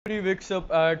He wakes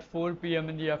up at 4 p.m.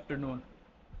 in the afternoon,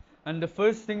 and the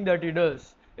first thing that he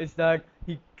does is that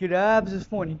he grabs his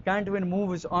phone. He can't even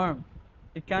move his arm.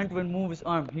 He can't even move his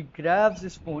arm. He grabs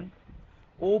his phone,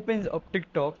 opens up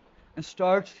TikTok, and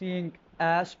starts seeing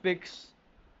ass pics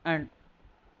and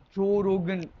Joe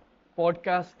Rogan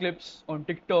podcast clips on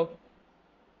TikTok.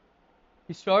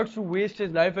 He starts to waste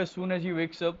his life as soon as he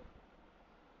wakes up.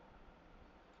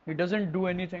 He doesn't do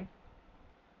anything.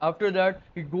 After that,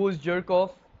 he goes jerk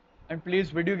off and plays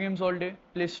video games all day,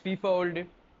 plays FIFA all day.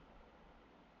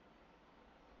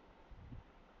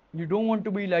 You don't want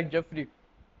to be like Jeffrey.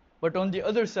 But on the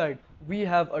other side, we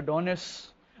have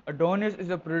Adonis. Adonis is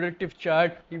a productive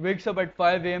child. He wakes up at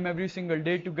 5 a.m. every single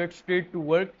day to get straight to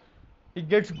work. He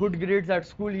gets good grades at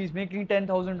school. He's making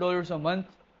 $10,000 a month.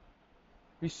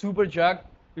 He's super jacked.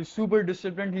 He's super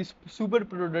disciplined. He's super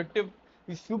productive.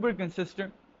 He's super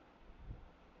consistent.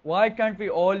 Why can't we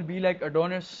all be like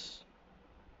Adonis?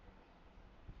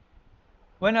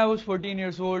 When I was 14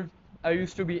 years old, I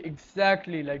used to be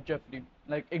exactly like Jeffrey.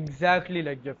 Like exactly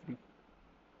like Jeffrey.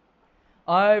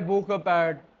 I woke up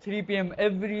at 3 p.m.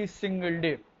 every single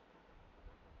day.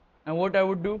 And what I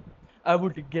would do? I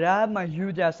would grab my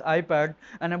huge ass iPad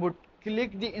and I would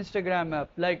click the Instagram app.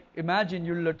 Like imagine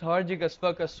you're lethargic as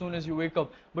fuck as soon as you wake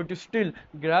up, but you still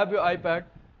grab your iPad,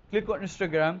 click on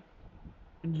Instagram,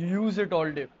 and use it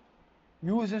all day.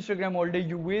 Use Instagram all day.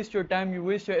 You waste your time, you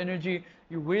waste your energy,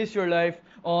 you waste your life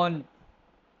on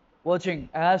watching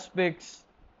ass pics,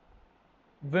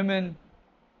 women,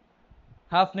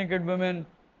 half naked women,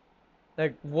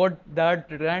 like what that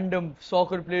random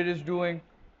soccer player is doing,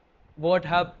 what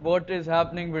is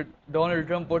happening with Donald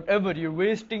Trump, whatever. You're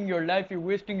wasting your life, you're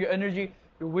wasting your energy,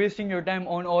 you're wasting your time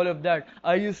on all of that.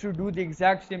 I used to do the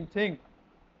exact same thing.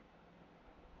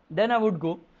 Then I would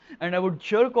go and I would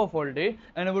jerk off all day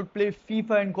and I would play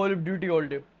FIFA and Call of Duty all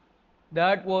day.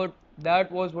 That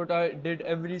was what I did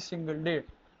every single day.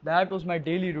 That was my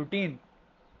daily routine.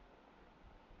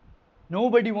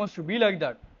 Nobody wants to be like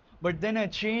that. But then I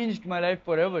changed my life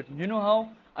forever. You know how?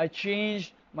 I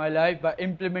changed my life by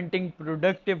implementing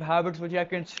productive habits which I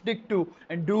can stick to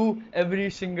and do every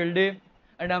single day.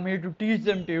 And I'm here to teach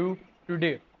them to you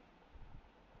today.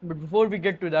 But before we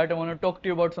get to that, I want to talk to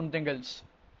you about something else.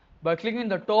 By clicking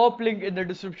the top link in the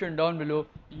description down below,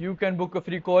 you can book a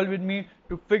free call with me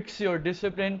to fix your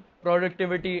discipline,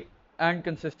 productivity, and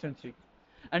consistency.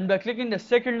 And by clicking the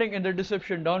second link in the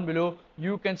description down below,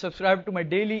 you can subscribe to my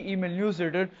daily email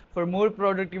newsletter for more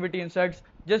productivity insights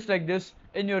just like this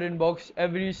in your inbox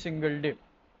every single day.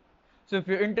 So if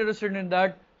you're interested in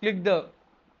that,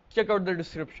 check out the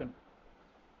description.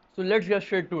 So let's get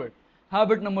straight to it.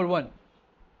 Habit number 1.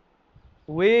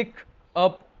 Wake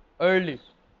up early.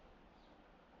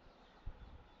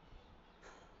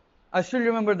 I still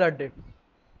remember that day.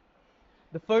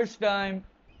 The first time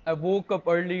I woke up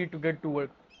early to get to work.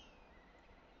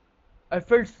 I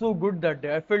felt so good that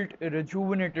day. I felt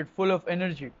rejuvenated, full of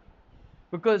energy.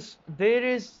 Because there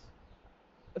is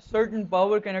a certain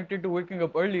power connected to waking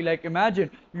up early. Like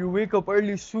imagine you wake up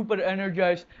early, super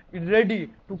energized, ready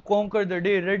to conquer the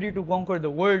day, ready to conquer the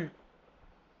world.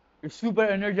 You're super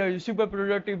energized, you're super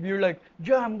productive. You're like,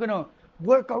 yeah, I'm gonna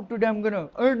work out today, I'm gonna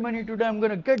earn money today, I'm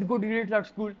gonna get good grades at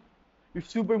school. You're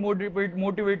super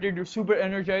motivated, you're super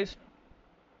energized.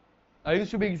 I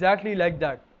used to be exactly like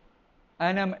that.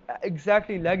 And I'm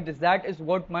exactly like this. That is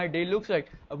what my day looks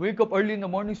like. I wake up early in the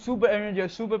morning, super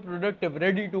energized, super productive,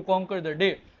 ready to conquer the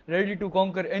day, ready to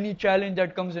conquer any challenge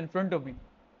that comes in front of me.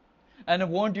 And I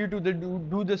want you to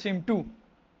do the same too.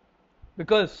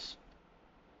 Because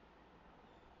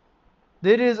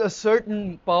there is a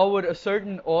certain power, a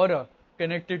certain aura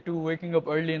connected to waking up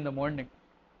early in the morning.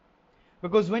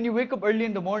 Because when you wake up early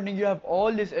in the morning, you have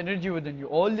all this energy within you,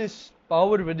 all this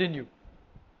power within you.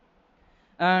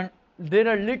 And there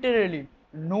are literally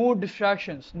no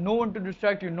distractions, no one to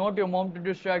distract you, not your mom to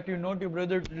distract you, not your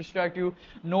brother to distract you,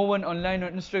 no one online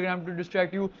on Instagram to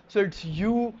distract you. So it's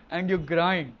you and your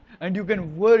grind, and you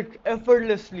can work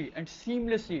effortlessly and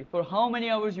seamlessly for how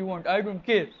many hours you want. I don't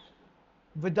care,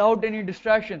 without any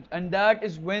distractions. And that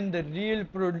is when the real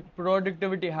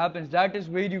productivity happens. That is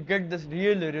where you get the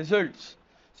real results.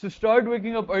 So start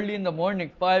waking up early in the morning,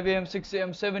 5 a.m., 6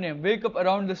 a.m., 7 a.m. Wake up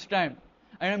around this time.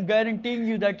 And I'm guaranteeing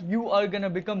you that you are going to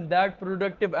become that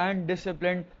productive and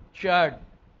disciplined child.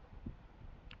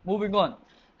 Moving on.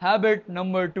 Habit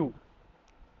number 2.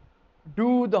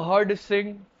 Do the hardest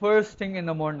thing first thing in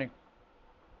the morning.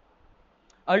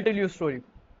 I'll tell you a story.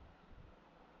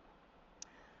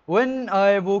 When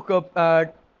I woke up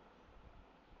at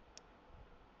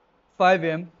 5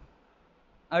 a.m.,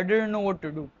 I didn't know what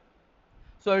to do.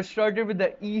 So I started with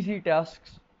the easy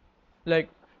tasks like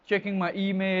checking my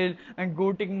email, and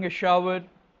go taking a shower.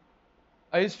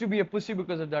 I used to be a pussy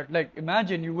because of that. Like,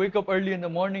 imagine you wake up early in the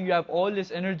morning, you have all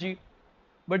this energy,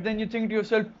 but then you think to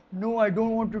yourself, no, I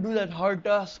don't want to do that hard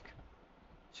task.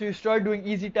 So you start doing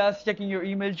easy tasks, checking your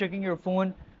email, checking your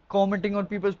phone, commenting on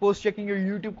people's posts, checking your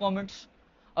YouTube comments.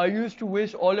 I used to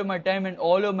waste all of my time and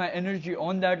all of my energy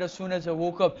on that as soon as I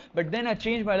woke up. But then I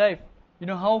changed my life. You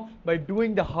know how? By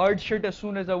doing the hard shit as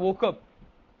soon as I woke up.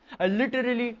 I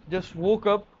literally just woke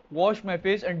up, washed my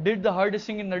face, and did the hardest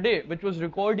thing in the day, which was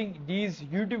recording these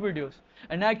YouTube videos.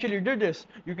 And I actually did this.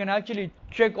 You can actually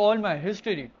check all my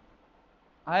history.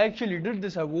 I actually did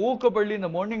this. I woke up early in the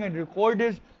morning and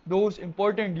recorded those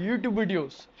important YouTube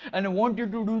videos. And I want you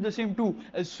to do the same too.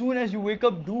 As soon as you wake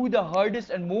up, do the hardest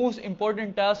and most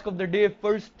important task of the day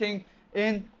first thing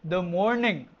in the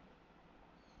morning.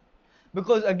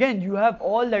 Because again, you have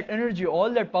all that energy, all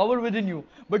that power within you,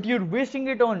 but you're wasting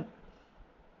it on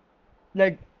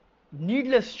like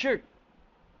needless shit.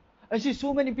 I see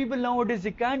so many people nowadays,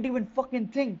 they can't even fucking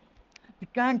think. They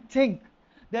can't think.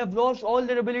 They have lost all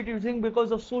their ability to think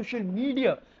because of social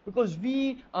media. Because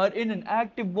we are in an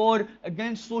active war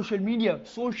against social media.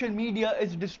 Social media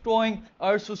is destroying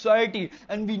our society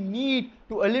and we need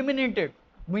to eliminate it.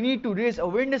 We need to raise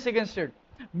awareness against it.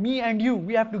 Me and you,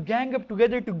 we have to gang up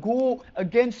together to go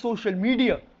against social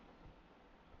media.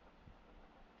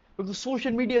 Because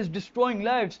social media is destroying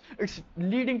lives. It's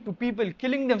leading to people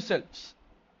killing themselves.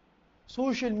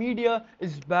 Social media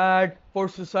is bad for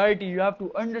society. You have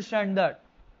to understand that.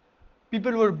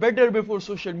 People were better before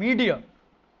social media.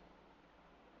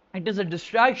 It is a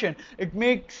distraction. It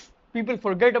makes people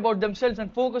forget about themselves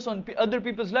and focus on other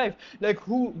people's life. Like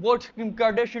what's Kim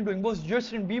Kardashian doing? What's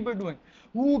Justin Bieber doing?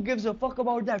 Who gives a fuck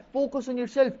about that? Focus on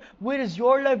yourself. Where is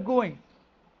your life going?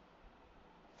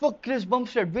 Fuck Chris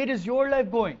Bumstead. Where is your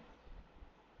life going?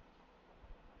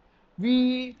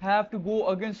 We have to go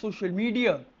against social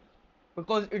media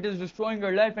because it is destroying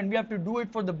our life, and we have to do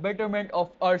it for the betterment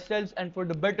of ourselves and for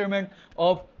the betterment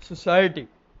of society.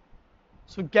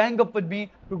 So gang up with me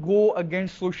to go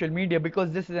against social media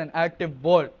because this is an active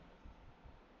war.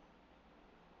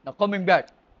 Now coming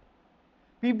back,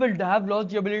 people have lost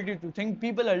the ability to think.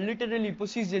 People are literally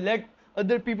pussies. They let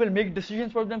other people make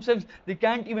decisions for themselves. They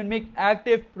can't even make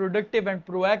active, productive and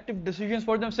proactive decisions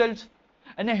for themselves.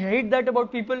 And I hate that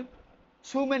about people.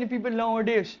 So many people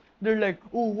nowadays, they're like,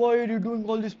 oh, why are you doing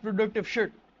all this productive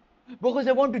shit? Because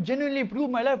I want to genuinely improve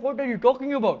my life. What are you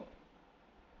talking about?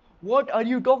 What are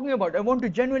you talking about? I want to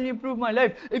genuinely improve my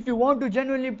life. If you want to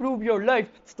genuinely improve your life,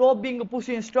 stop being a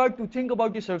pussy and start to think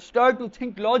about yourself. Start to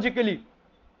think logically.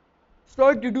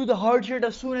 Start to do the hard shit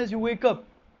as soon as you wake up.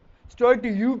 Start to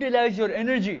utilize your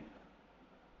energy.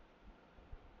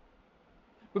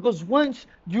 Because once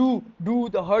you do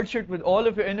the hard shit with all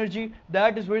of your energy,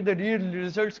 that is where the real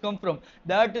results come from.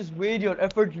 That is where your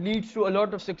effort leads to a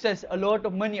lot of success, a lot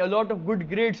of money, a lot of good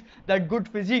grades, that good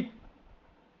physique.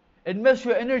 Invest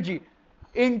your energy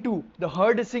into the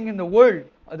hardest thing in the world,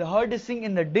 or the hardest thing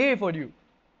in the day for you.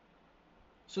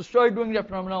 So start doing that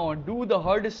from now on. Do the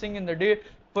hardest thing in the day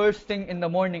first thing in the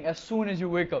morning, as soon as you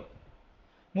wake up.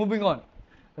 Moving on.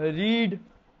 Read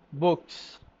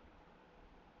books.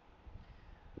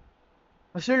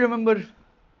 I still remember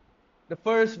the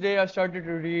first day I started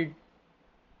to read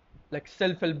like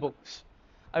self-help books.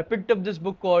 I picked up this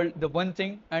book called The One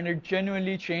Thing, and it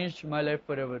genuinely changed my life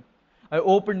forever. I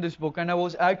opened this book and I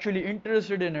was actually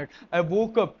interested in it. I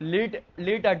woke up late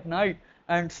at night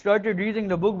and started reading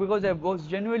the book because I was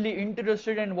genuinely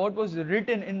interested in what was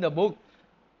written in the book.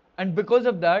 And because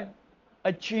of that,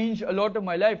 I changed a lot of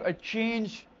my life. I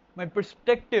changed my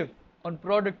perspective on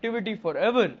productivity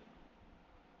forever.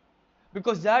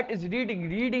 Because that is reading.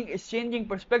 Reading is changing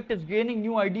perspectives, gaining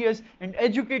new ideas, and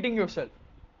educating yourself.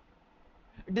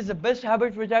 It is the best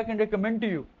habit which I can recommend to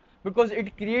you, because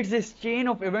it creates this chain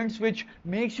of events which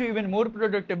makes you even more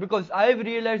productive. Because I've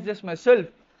realized this myself,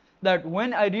 that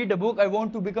when I read a book, I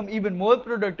want to become even more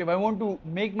productive. I want to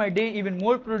make my day even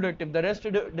more productive, the rest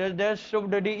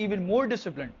of the day even more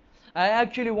disciplined. I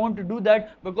actually want to do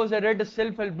that because I read a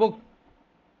self-help book.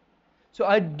 So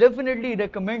I definitely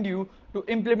recommend you to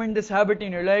implement this habit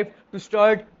in your life, to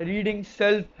start reading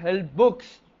self-help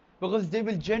books, because they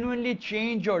will genuinely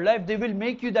change your life. They will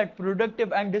make you that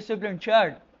productive and disciplined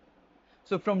child.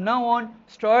 So from now on,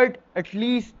 start at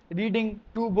least reading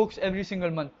 2 books every single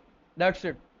month. That's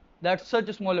it. That's such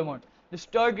a small amount. Just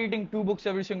start reading 2 books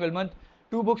every single month.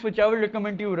 2 books which I will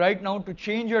recommend to you right now to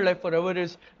change your life forever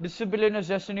is Discipline is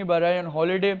Destiny by Ryan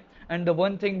Holiday and The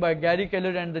One Thing by Gary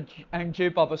Keller and Jay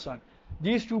Papasan.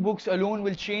 These 2 books alone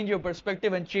will change your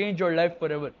perspective and change your life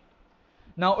forever.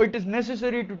 Now, it is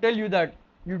necessary to tell you that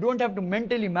You don't have to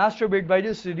mentally masturbate by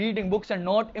just reading books and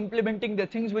not implementing the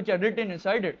things which are written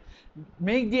inside it.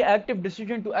 Make the active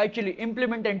decision to actually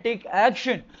implement and take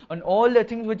action on all the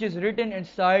things which is written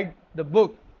inside the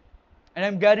book. And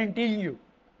I'm guaranteeing you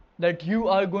that you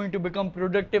are going to become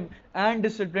productive and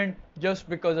disciplined just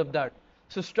because of that.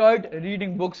 So start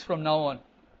reading books from now on.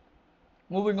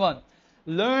 Moving on.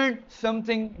 Learn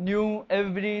something new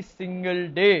every single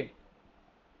day.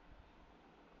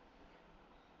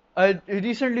 I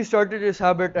recently started this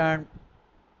habit, and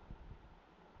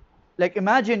like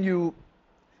imagine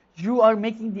you are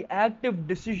making the active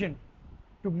decision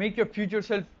to make your future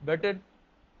self better.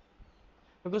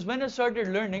 Because when I started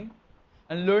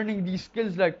learning these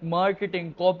skills like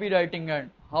marketing, copywriting, and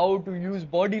how to use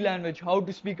body language, how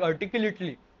to speak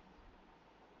articulately,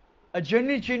 I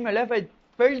genuinely changed my life. I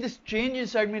felt this change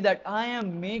inside me that I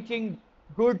am making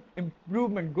good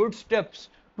improvement, good steps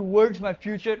towards my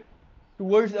future,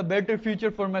 towards a better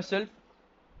future for myself.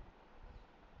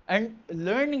 And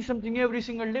learning something every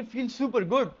single day feels super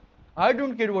good. I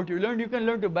don't care what you learn. You can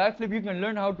learn to backflip, you can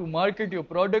learn how to market your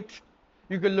products,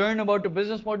 you can learn about a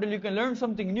business model, you can learn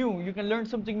something new, you can learn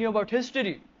something new about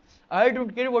history. I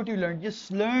don't care what you learn,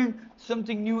 just learn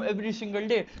something new every single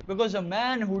day, because a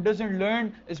man who doesn't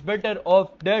learn is better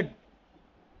off dead.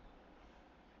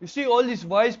 You see all these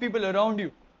wise people around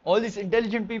you, all these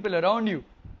intelligent people around you,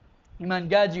 Imam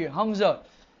Gaji, Hamza,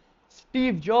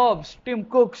 Steve Jobs, Tim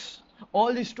Cooks,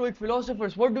 all these Stoic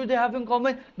philosophers, what do they have in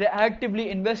common? They actively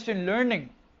invest in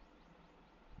learning.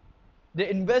 They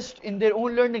invest in their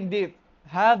own learning. They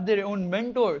have their own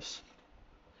mentors.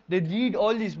 They read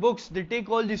all these books. They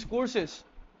take all these courses.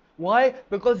 Why?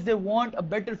 Because they want a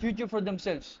better future for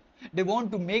themselves. They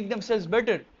want to make themselves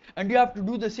better. And you have to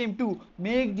do the same too.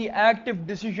 Make the active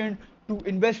decision to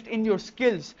invest in your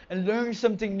skills and learn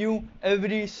something new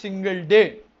every single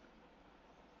day.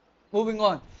 Moving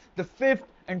on. The fifth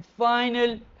and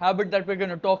final habit that we're going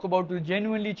to talk about to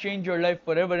genuinely change your life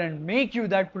forever and make you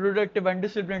that productive and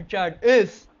disciplined Chad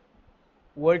is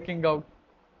working out.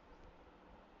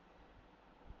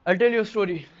 I'll tell you a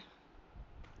story.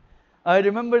 I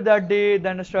remember that day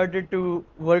that I started to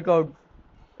work out.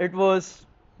 It was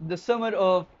the summer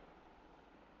of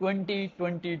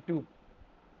 2022.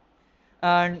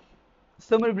 And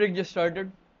summer break just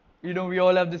started. You know, we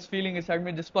all have this feeling inside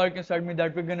me, this spark inside me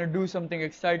that we're gonna do something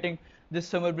exciting this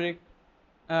summer break.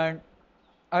 And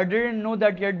I didn't know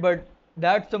that yet, but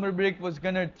that summer break was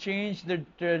gonna change the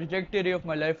trajectory of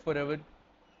my life forever.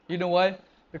 You know why?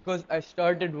 Because I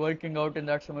started working out in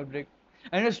that summer break.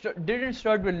 And I didn't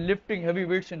start with lifting heavy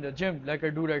weights in the gym like I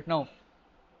do right now.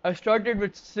 I started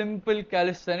with simple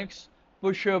calisthenics,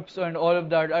 push-ups and all of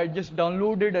that. I just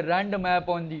downloaded a random app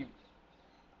on the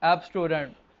App Store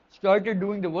and started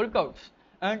doing the workouts.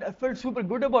 And I felt super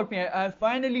good about me. I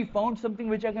finally found something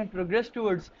which I can progress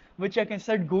towards, which I can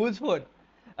set goals for.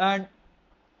 And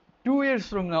 2 years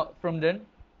from then,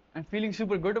 I'm feeling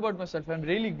super good about myself. I'm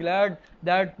really glad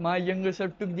that my younger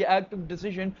self took the active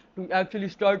decision to actually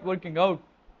start working out.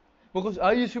 Because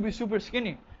I used to be super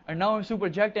skinny and now I'm super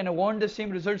jacked, and I want the same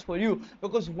results for you.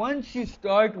 Because once you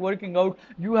start working out,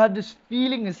 you have this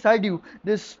feeling inside you,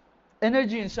 this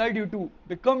energy inside you to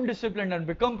become disciplined and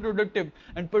become productive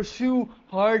and pursue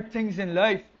hard things in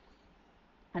life.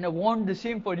 And I want the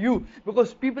same for you,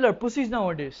 because people are pussies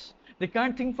nowadays. They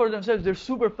can't think for themselves. They're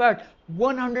super fat,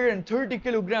 130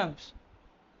 kilograms.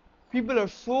 People are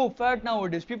so fat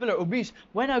nowadays. People are obese.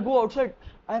 When I go outside,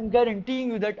 I'm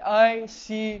guaranteeing you that I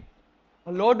see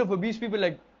a lot of obese people.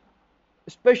 Like,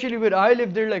 especially where I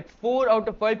live, there are like 4 out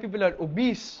of 5 people are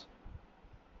obese.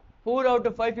 4 out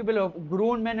of 5 people, of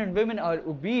grown men and women, are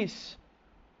obese.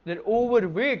 They're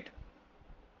overweight.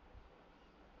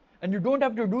 And you don't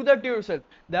have to do that to yourself.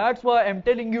 That's why I'm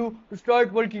telling you to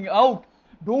start working out.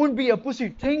 Don't be a pussy.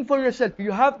 Think for yourself.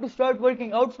 You have to start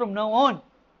working out from now on.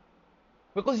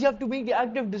 Because you have to make the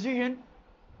active decision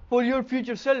for your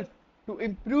future self, to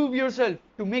improve yourself,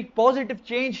 to make positive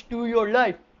change to your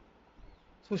life.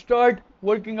 So start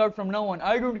working out from now on.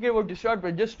 I don't care what you start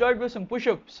with. Just start with some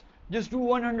push-ups. Just do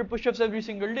 100 push-ups every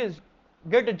single day.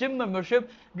 Get a gym membership.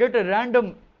 Get a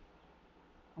random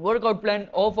workout plan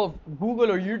off of Google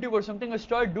or YouTube or something, and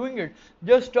start doing it.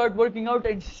 Just start working out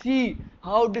and see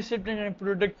how disciplined and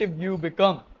productive you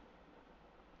become.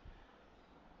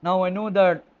 Now I know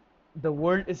that the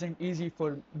world isn't easy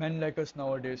for men like us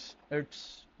nowadays.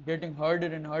 It's getting harder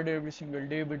and harder every single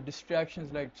day with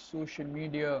distractions like social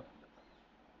media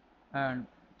and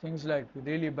things like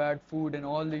really bad food and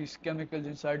all these chemicals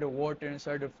inside of water,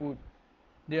 inside of food.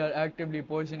 They are actively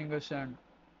poisoning us, and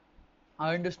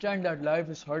I understand that life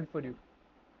is hard for you.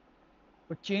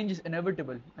 But change is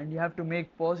inevitable, and you have to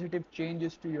make positive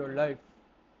changes to your life.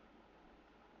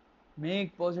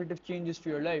 Make positive changes to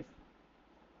your life.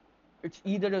 It's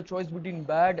either a choice between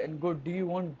bad and good. Do you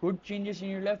want good changes in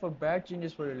your life or bad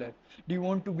changes for your life? Do you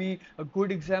want to be a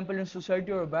good example in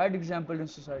society or a bad example in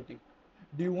society?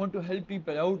 Do you want to help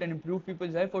people out and improve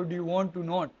people's life, or do you want to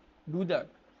not do that?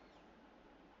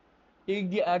 Take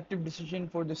the active decision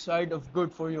for the side of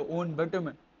good, for your own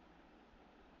betterment.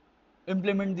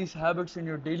 Implement these habits in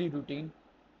your daily routine,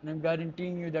 and I'm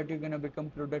guaranteeing you that you're going to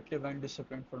become productive and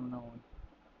disciplined from now on.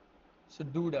 So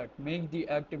do that. Make the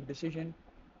active decision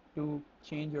to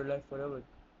change your life forever.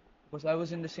 Because I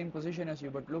was in the same position as you,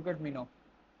 but look at me now.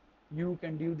 You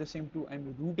can do the same too.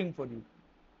 I'm rooting for you.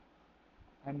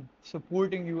 I'm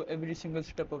supporting you every single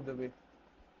step of the way.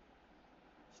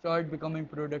 Start becoming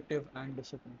productive and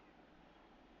disciplined.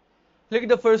 Click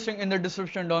the first link in the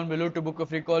description down below to book a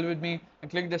free call with me,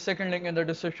 and click the second link in the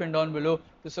description down below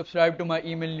to subscribe to my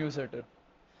email newsletter.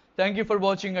 Thank you for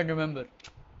watching, and remember,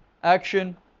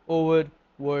 action over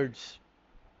words.